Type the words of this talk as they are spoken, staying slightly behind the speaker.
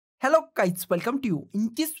Hello guys, welcome to you.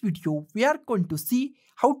 In this video, we are going to see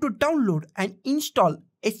how to download and install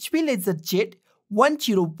HP LaserJet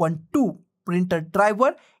 1012 printer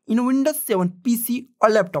driver in Windows 7 PC or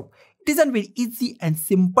laptop. It is a very easy and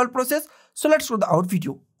simple process. So let's go to our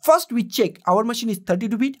video. First, we check our machine is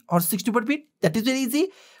 32-bit or 64-bit. That is very easy.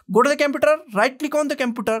 Go to the computer, right click on the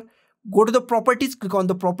computer, go to the properties, click on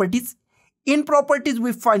the properties. In properties,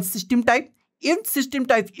 we find system type. In system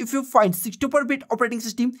type, if you find 64-bit operating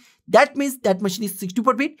system, that means that machine is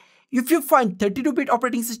 64-bit. If you find 32-bit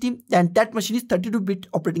operating system, then that machine is 32-bit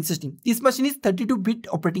operating system. This machine is 32-bit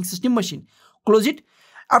operating system machine. Close it.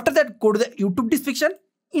 After that, go to the YouTube description.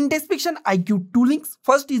 In description, I give two links.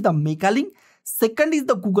 First is the Mega link. Second is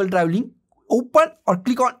the Google Drive link. Open or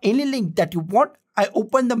click on any link that you want. I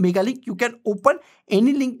open the Mega link. You can open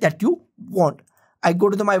any link that you want. I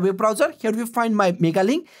go to my web browser. Here we find my Mega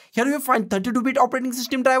link. Here we find 32-bit operating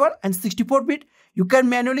system driver and 64-bit. You can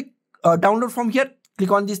manually download from here.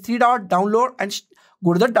 Click on this 3-dot, download, and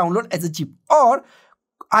go to the download as a zip. Or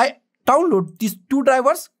I download these two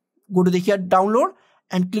drivers. Go to the here download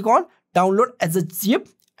and click on download as a zip.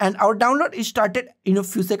 And our download is started in a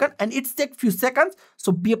few seconds, and it takes few seconds.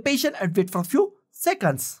 So be patient and wait for a few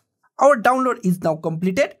seconds. Our download is now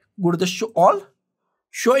completed. Go to the show all,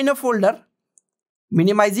 show in a folder.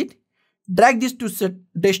 Minimize it, drag this to set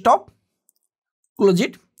desktop, close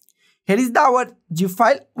it. Here is our zip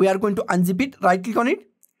file. We are going to unzip it. Right click on it,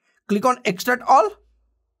 click on extract all,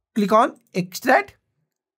 click on extract.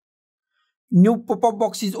 New pop-up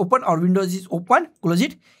box is open or Windows is open. Close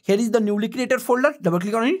it. Here is the newly created folder. Double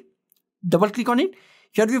click on it. Double click on it.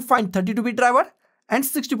 Here we find 32-bit driver and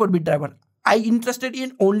 64-bit driver. I interested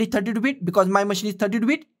in only 32-bit because my machine is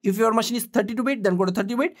 32-bit. If your machine is 32-bit, then go to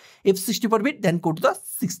 30-bit. If 64-bit, then go to the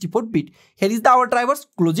 64-bit. Here is our drivers.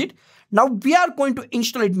 Close it. Now we are going to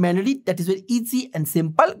install it manually. That is very easy and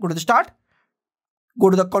simple. Go to the start. Go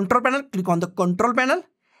to the control panel. Click on the control panel.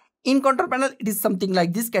 In control panel, it is something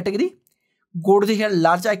like this category. Go to the here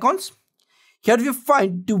large icons. Here we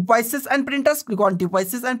find devices and printers. Click on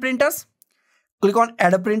devices and printers. Click on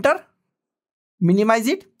add a printer. Minimize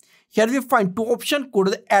it. Here we find two options. Go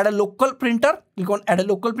to the add a local printer. Click on add a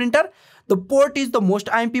local printer. The port is the most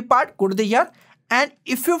IMP part. Go to the here. And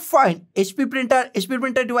if you find HP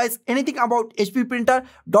printer device, anything about HP printer,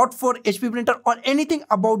 .4 HP printer or anything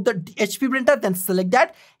about the HP printer, then select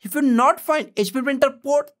that. If you not find HP printer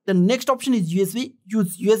port, the next option is USB.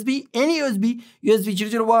 Use USB, any USB,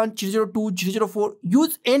 USB 001, 002, 004.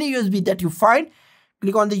 Use any USB that you find.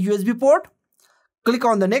 Click on the USB port. Click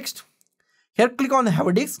on the next. Here click on the have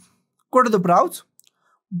a disk. Go to the browse,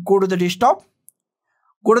 go to the desktop,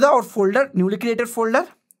 go to our folder, newly created folder,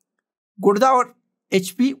 go to our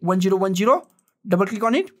HP 1010, double click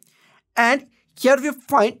on it, and here we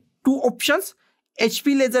find two options,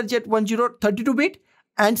 HP LaserJet 32-bit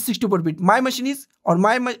and 64-bit. My machine is, or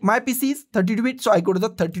my PC is 32-bit, so I go to the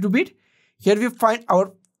 32-bit. Here we find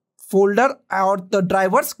our folder or the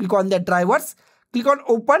drivers. Click on the drivers, click on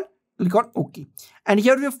open, click on OK. And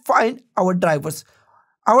here we find our drivers.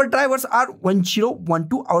 Our drivers are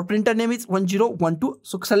 1012. Our printer name is 1012.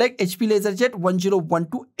 So select HP LaserJet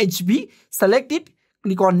 1012 HB. Select it.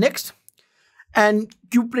 Click on next. And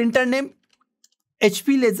give printer name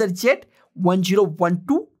HP LaserJet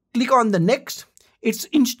 1012. Click on the next. It's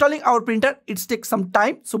installing our printer. It takes some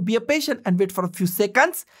time. So be patient and wait for a few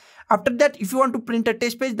seconds. After that, if you want to print a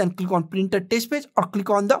test page, then click on printer test page or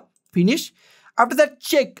click on the finish. After that,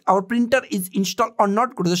 check our printer is installed or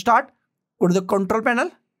not. Go to the start. Go to the control panel,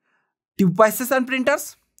 devices and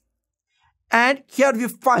printers, and here we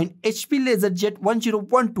find HP LaserJet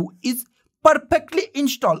 1012 is perfectly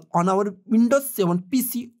installed on our Windows 7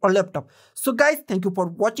 PC or laptop. So guys, thank you for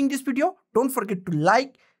watching this video. Don't forget to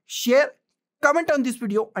like, share, comment on this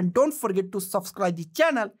video, and don't forget to subscribe the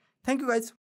channel. Thank you guys.